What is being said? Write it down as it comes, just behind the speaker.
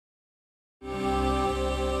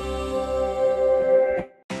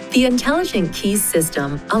The intelligent key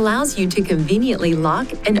system allows you to conveniently lock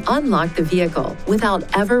and unlock the vehicle without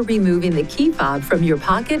ever removing the key fob from your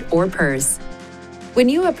pocket or purse. When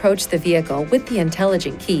you approach the vehicle with the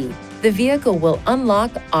intelligent key, the vehicle will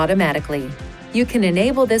unlock automatically. You can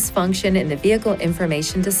enable this function in the vehicle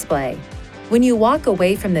information display. When you walk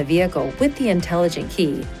away from the vehicle with the intelligent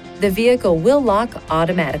key, the vehicle will lock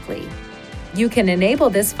automatically. You can enable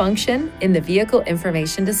this function in the vehicle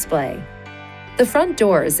information display. The front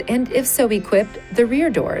doors, and if so equipped, the rear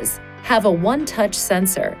doors, have a one-touch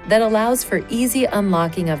sensor that allows for easy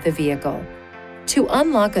unlocking of the vehicle. To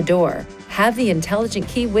unlock a door, have the intelligent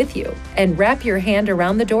key with you and wrap your hand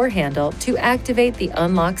around the door handle to activate the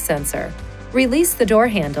unlock sensor. Release the door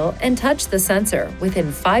handle and touch the sensor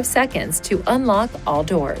within 5 seconds to unlock all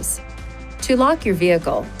doors. To lock your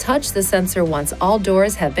vehicle, touch the sensor once all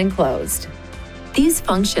doors have been closed. These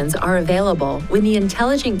functions are available when the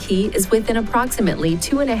intelligent key is within approximately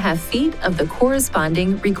 2.5 feet of the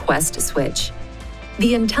corresponding request switch.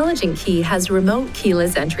 The intelligent key has remote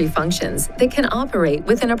keyless entry functions that can operate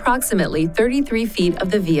within approximately 33 feet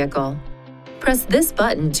of the vehicle. Press this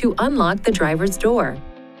button to unlock the driver's door.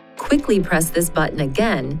 Quickly press this button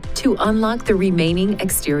again to unlock the remaining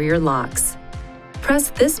exterior locks. Press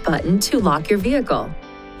this button to lock your vehicle.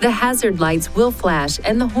 The hazard lights will flash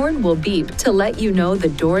and the horn will beep to let you know the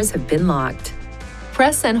doors have been locked.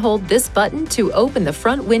 Press and hold this button to open the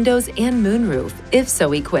front windows and moonroof, if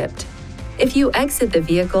so equipped. If you exit the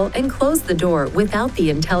vehicle and close the door without the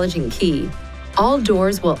intelligent key, all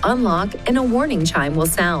doors will unlock and a warning chime will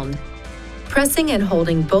sound. Pressing and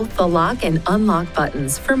holding both the lock and unlock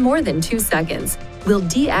buttons for more than 2 seconds will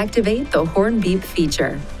deactivate the horn beep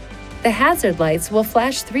feature. The hazard lights will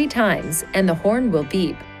flash 3 times and the horn will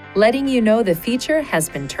beep, letting you know the feature has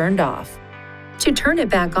been turned off. To turn it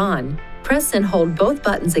back on, press and hold both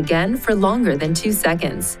buttons again for longer than 2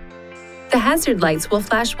 seconds. The hazard lights will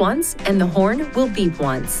flash once and the horn will beep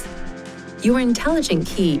once. Your intelligent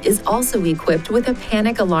key is also equipped with a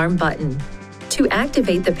panic alarm button. To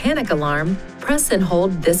activate the panic alarm, press and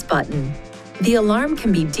hold this button. The alarm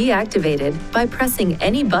can be deactivated by pressing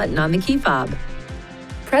any button on the key fob.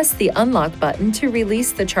 Press the unlock button to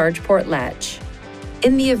release the charge port latch.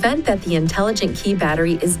 In the event that the intelligent key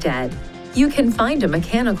battery is dead, you can find a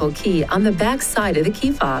mechanical key on the back side of the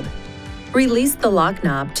key fob. Release the lock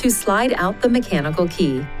knob to slide out the mechanical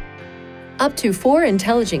key. Up to 4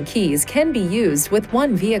 intelligent keys can be used with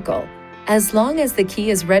one vehicle, as long as the key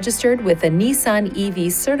is registered with a Nissan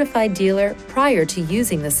EV certified dealer prior to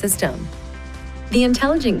using the system. The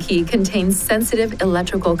intelligent key contains sensitive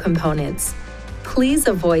electrical components. Please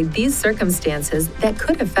avoid these circumstances that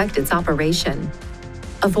could affect its operation.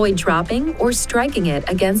 Avoid dropping or striking it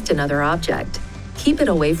against another object. Keep it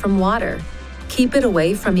away from water. Keep it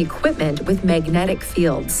away from equipment with magnetic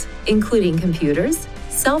fields, including computers,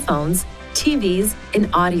 cell phones, TVs, and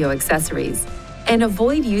audio accessories. And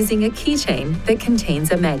avoid using a keychain that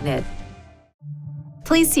contains a magnet.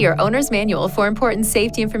 Please see your owner's manual for important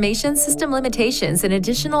safety information, system limitations, and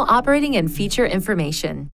additional operating and feature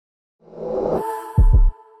information.